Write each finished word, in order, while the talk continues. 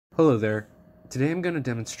Hello there. Today I'm going to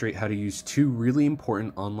demonstrate how to use two really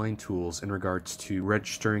important online tools in regards to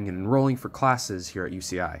registering and enrolling for classes here at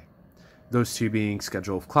UCI. Those two being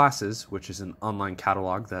Schedule of Classes, which is an online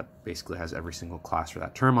catalog that basically has every single class for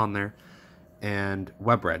that term on there, and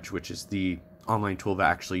WebReg, which is the online tool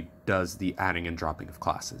that actually does the adding and dropping of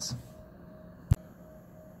classes.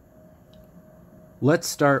 Let's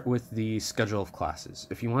start with the Schedule of Classes.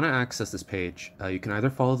 If you want to access this page, you can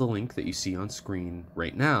either follow the link that you see on screen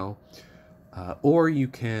right now, or you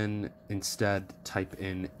can instead type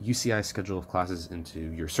in UCI Schedule of Classes into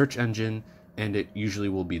your search engine, and it usually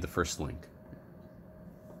will be the first link.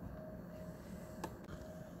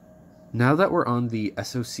 Now that we're on the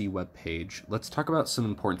SoC web page, let's talk about some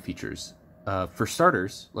important features. For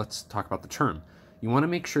starters, let's talk about the term. You want to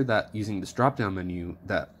make sure that using this drop-down menu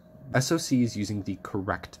that SoC is using the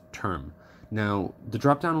correct term. Now, the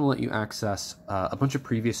drop-down will let you access a bunch of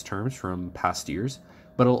previous terms from past years,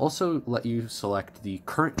 but it'll also let you select the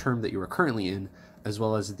current term that you are currently in, as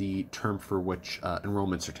well as the term for which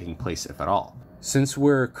enrollments are taking place, if at all. Since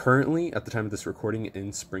we're currently, at the time of this recording,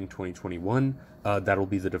 in spring 2021, that'll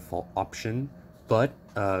be the default option. But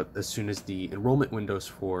as soon as the enrollment windows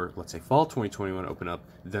for, let's say, fall 2021 open up,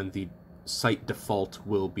 then the site default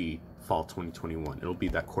will be fall 2021. It'll be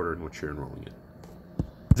that quarter in which you're enrolling in.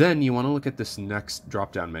 Then you want to look at this next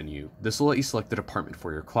drop-down menu. This will let you select the department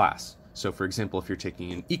for your class. So for example, if you're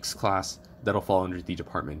taking an EECS class, that'll fall under the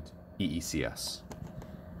department EECS.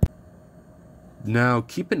 Now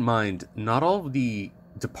keep in mind, not all of the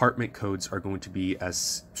department codes are going to be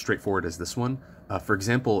as straightforward as this one. For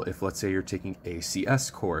example, if let's say you're taking a CS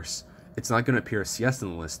course, it's not going to appear as CS in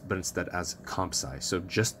the list, but instead as comp sci. So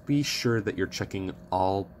just be sure that you're checking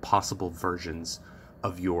all possible versions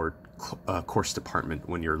of your course department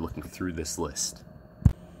when you're looking through this list.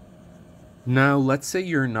 Now, let's say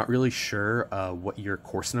you're not really sure what your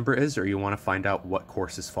course number is, or you want to find out what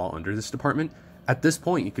courses fall under this department. At this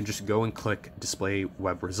point, you can just go and click Display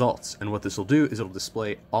Web Results. And what this will do is it'll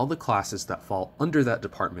display all the classes that fall under that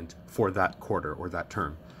department for that quarter or that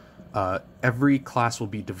term. Every class will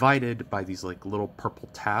be divided by these like little purple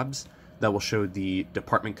tabs that will show the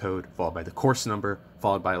department code followed by the course number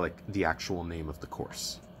followed by like the actual name of the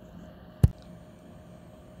course.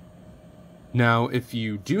 Now, if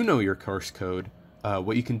you do know your course code,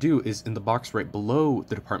 what you can do is in the box right below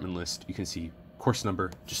the department list, you can see course number,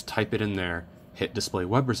 just type it in there, hit display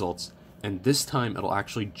web results, and this time it'll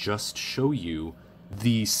actually just show you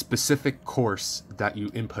the specific course that you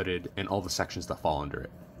inputted and all the sections that fall under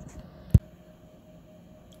it.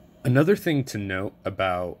 Another thing to note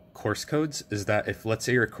about course codes is that if, let's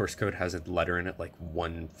say, your course code has a letter in it, like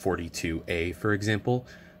 142A, for example,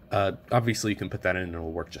 obviously you can put that in and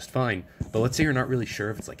it'll work just fine. But let's say you're not really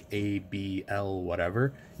sure if it's like A, B, L,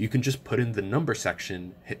 whatever, you can just put in the number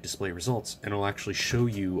section, hit display results, and it'll actually show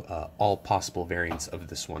you all possible variants of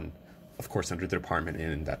this one, of course, under the department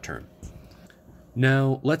and in that term.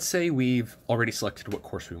 Now, let's say we've already selected what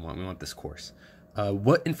course we want. We want this course.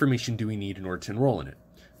 What information do we need in order to enroll in it?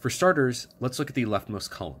 For starters, let's look at the leftmost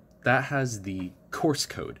column. That has the course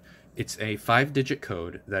code. It's a 5-digit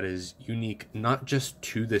code that is unique not just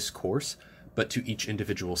to this course, but to each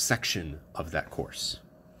individual section of that course.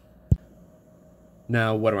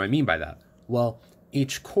 Now, what do I mean by that? Well,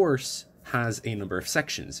 each course has a number of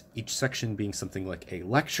sections, each section being something like a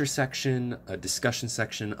lecture section, a discussion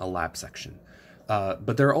section, a lab section.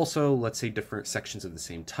 But there are also, let's say, different sections of the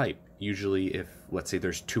same type. Usually if, let's say,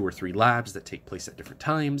 there's 2 or 3 labs that take place at different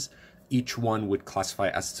times, each one would classify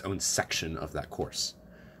as its own section of that course.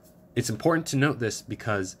 It's important to note this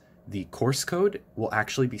because the course code will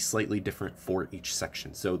actually be slightly different for each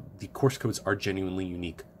section. So the course codes are genuinely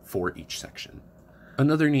unique for each section.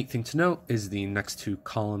 Another neat thing to note is the next 2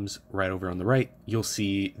 columns right over on the right. You'll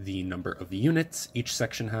see the number of units each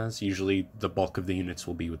section has. Usually the bulk of the units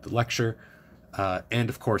will be with the lecture. And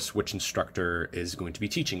of course, which instructor is going to be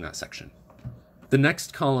teaching that section. The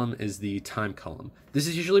next column is the time column. This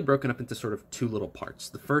is usually broken up into sort of 2 little parts.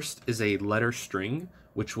 The first is a letter string,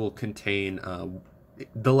 which will contain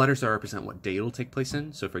the letters that represent what day it'll take place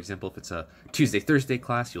in. So for example, if it's a Tuesday-Thursday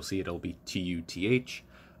class, you'll see it'll be TUTH.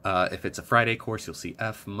 If it's a Friday course, you'll see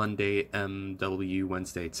F, Monday, M, W,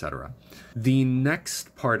 Wednesday, etc. The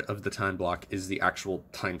next part of the time block is the actual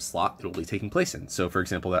time slot it'll be taking place in. So for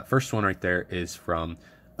example, that first one right there is from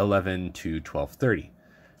 11 to 12:30.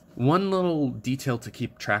 One little detail to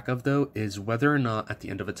keep track of, though, is whether or not at the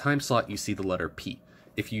end of a time slot you see the letter P.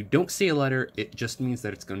 If you don't see a letter, it just means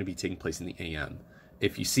that it's going to be taking place in the AM.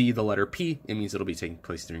 If you see the letter P, it means it'll be taking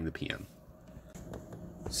place during the PM.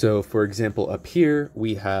 So for example, up here,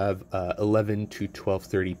 we have 11 to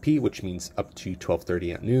 12:30 p, which means up to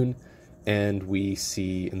 12:30 at noon. And we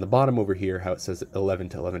see in the bottom over here how it says 11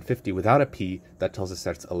 to 11:50 without a p. That tells us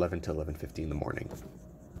that it's 11 to 11:50 in the morning.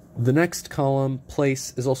 The next column,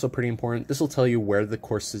 place, is also pretty important. This will tell you where the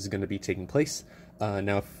course is going to be taking place.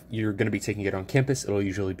 Now, if you're going to be taking it on campus, it'll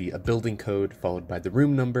usually be a building code followed by the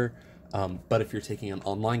room number. But if you're taking an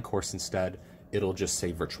online course instead, it'll just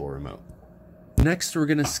say virtual remote. Next, we're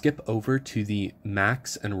going to skip over to the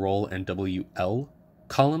max, enroll, and WL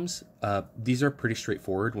columns. These are pretty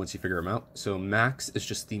straightforward once you figure them out. So max is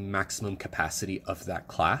just the maximum capacity of that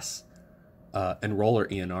class. Enroll, or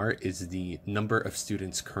ENR, is the number of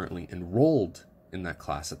students currently enrolled in that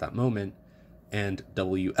class at that moment. And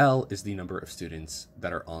WL is the number of students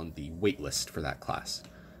that are on the wait list for that class.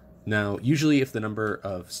 Now, usually if the number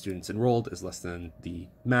of students enrolled is less than the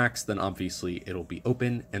max, then obviously it'll be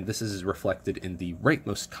open, and this is reflected in the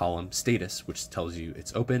rightmost column, status, which tells you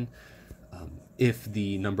it's open. If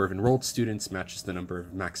the number of enrolled students matches the number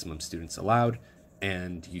of maximum students allowed,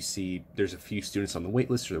 and you see there's a few students on the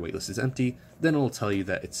waitlist or the waitlist is empty, then it'll tell you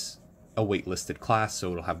that it's a waitlisted class,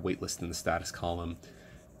 so it'll have waitlist in the status column.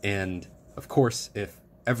 And of course, if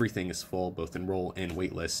everything is full, both enroll and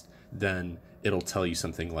waitlist, then it'll tell you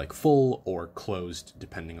something like full or closed,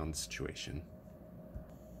 depending on the situation.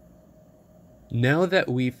 Now that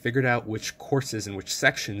we've figured out which courses and which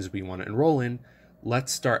sections we want to enroll in,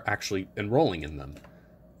 let's start actually enrolling in them.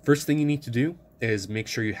 First thing you need to do is make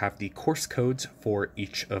sure you have the course codes for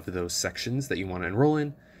each of those sections that you want to enroll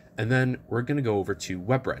in. And then we're going to go over to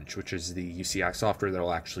WebReg, which is the UCI software that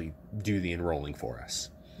will actually do the enrolling for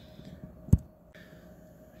us.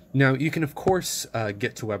 Now, you can, of course,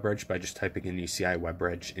 get to WebReg by just typing in UCI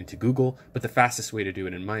WebReg into Google, but the fastest way to do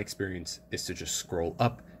it, in my experience, is to just scroll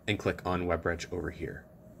up and click on WebReg over here.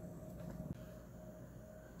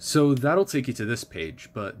 So that'll take you to this page,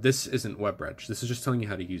 but this isn't WebReg. This is just telling you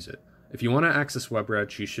how to use it. If you want to access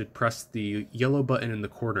WebReg, you should press the yellow button in the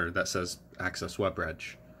corner that says Access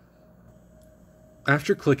WebReg.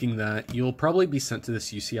 After clicking that, you'll probably be sent to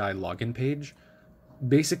this UCI login page.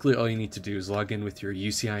 Basically, all you need to do is log in with your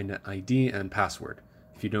UCI Net ID and password.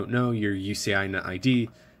 If you don't know, your UCI Net ID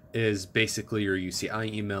is basically your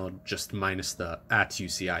UCI email, just minus the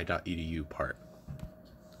 @uci.edu part.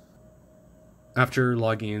 After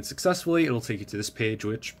logging in successfully, it'll take you to this page,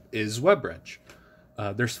 which is WebReg.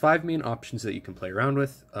 There's 5 main options that you can play around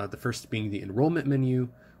with. The first being the enrollment menu,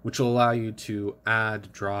 which will allow you to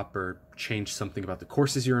add, drop, or change something about the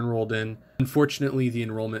courses you're enrolled in. Unfortunately, the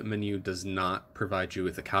enrollment menu does not provide you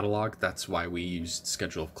with a catalog. That's why we used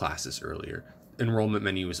schedule of classes earlier. Enrollment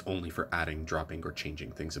menu is only for adding, dropping, or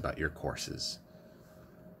changing things about your courses.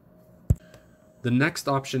 The next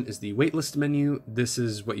option is the waitlist menu. This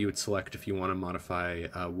is what you would select if you want to modify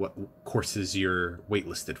what courses you're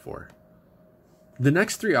waitlisted for. The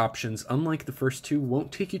next 3 options, unlike the first 2,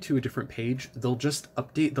 won't take you to a different page. They'll just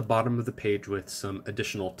update the bottom of the page with some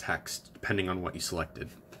additional text, depending on what you selected.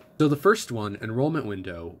 So the first one, enrollment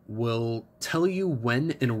window, will tell you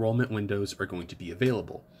when enrollment windows are going to be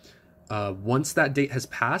available. Once that date has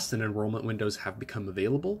passed and enrollment windows have become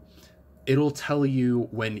available, it'll tell you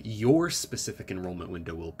when your specific enrollment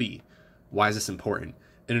window will be. Why is this important?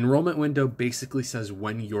 An enrollment window basically says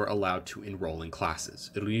when you're allowed to enroll in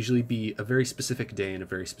classes. It'll usually be a very specific day and a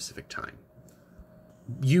very specific time.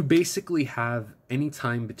 You basically have any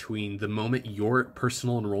time between the moment your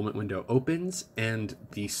personal enrollment window opens and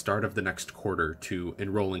the start of the next quarter to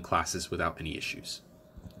enroll in classes without any issues.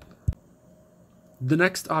 The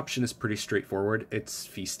next option is pretty straightforward. It's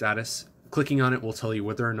fee status. Clicking on it will tell you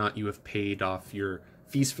whether or not you have paid off your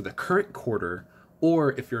fees for the current quarter,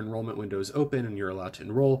 or if your enrollment window is open and you're allowed to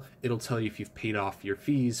enroll, it'll tell you if you've paid off your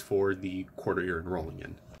fees for the quarter you're enrolling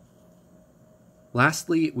in.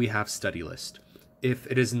 Lastly, we have study list. If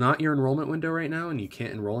it is not your enrollment window right now and you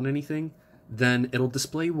can't enroll in anything, then it'll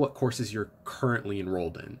display what courses you're currently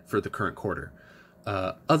enrolled in for the current quarter.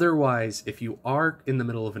 Otherwise, if you are in the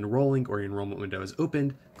middle of enrolling or your enrollment window is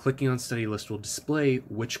opened, clicking on study list will display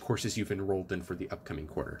which courses you've enrolled in for the upcoming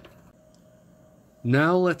quarter.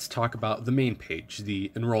 Now let's talk about the main page,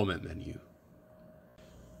 the enrollment menu.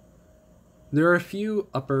 There are a few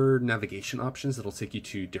upper navigation options that'll take you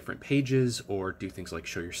to different pages or do things like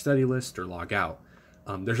show your study list or log out.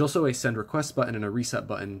 There's also a send request button and a reset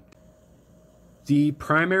button. The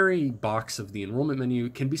primary box of the enrollment menu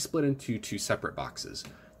can be split into 2 separate boxes.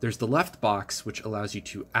 There's the left box, which allows you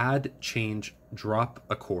to add, change, drop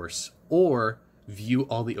a course, or view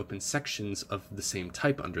all the open sections of the same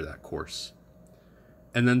type under that course.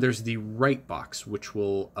 And then there's the right box, which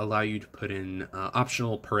will allow you to put in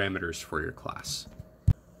optional parameters for your class.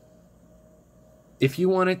 If you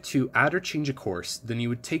wanted to add or change a course, then you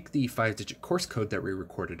would take the 5-digit course code that we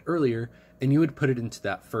recorded earlier, and you would put it into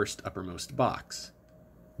that first uppermost box.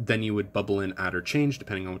 Then you would bubble in add or change,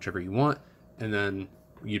 depending on whichever you want, and then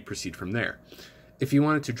you'd proceed from there. If you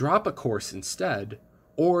wanted to drop a course instead,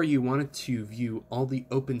 or you wanted to view all the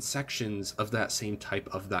open sections of that same type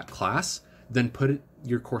of that class, then put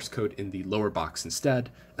your course code in the lower box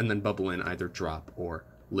instead, and then bubble in either drop or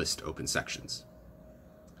list open sections.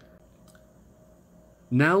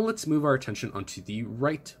 Now let's move our attention onto the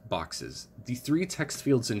right boxes. The 3 text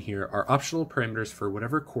fields in here are optional parameters for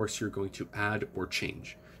whatever course you're going to add or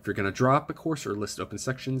change. If you're going to drop a course or list open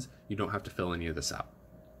sections, you don't have to fill any of this out.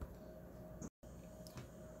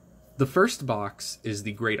 The first box is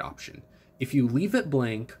the grade option. If you leave it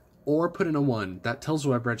blank or put in a 1, that tells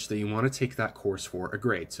WebReg that you want to take that course for a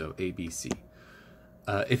grade, so A, B, C.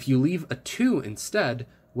 If you leave a 2 instead,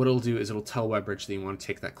 what it'll do is it'll tell WebReg that you want to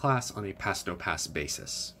take that class on a pass-no-pass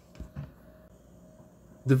basis.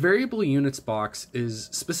 The variable units box is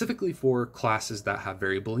specifically for classes that have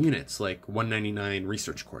variable units, like 199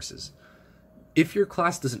 research courses. If your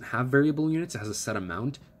class doesn't have variable units, it has a set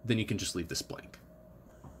amount, then you can just leave this blank.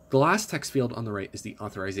 The last text field on the right is the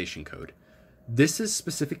authorization code. This is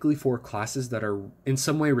specifically for classes that are in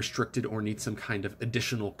some way restricted or need some kind of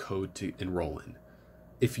additional code to enroll in.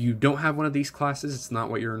 If you don't have one of these classes, it's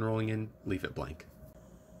not what you're enrolling in, leave it blank.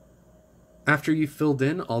 After you've filled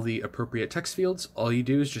in all the appropriate text fields, all you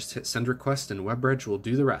do is just hit send request and WebReg will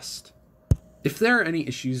do the rest. If there are any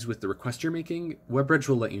issues with the request you're making, WebReg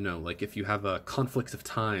will let you know, like if you have a conflict of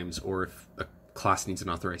times or if a class needs an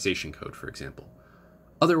authorization code, for example.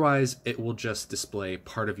 Otherwise, it will just display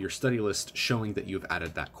part of your study list showing that you've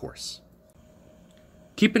added that course.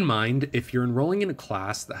 Keep in mind, if you're enrolling in a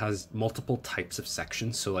class that has multiple types of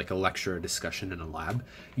sections, so like a lecture, a discussion, and a lab,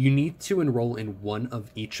 you need to enroll in one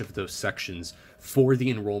of each of those sections for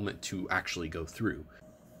the enrollment to actually go through.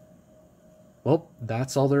 Well,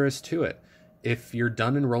 that's all there is to it. If you're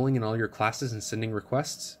done enrolling in all your classes and sending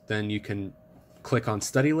requests, then you can click on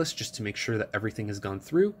study list just to make sure that everything has gone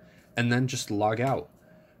through, and then just log out.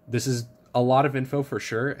 This is a lot of info for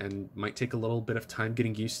sure and might take a little bit of time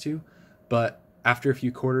getting used to, but after a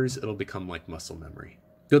few quarters, it'll become like muscle memory.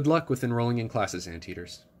 Good luck with enrolling in classes,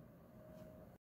 Anteaters.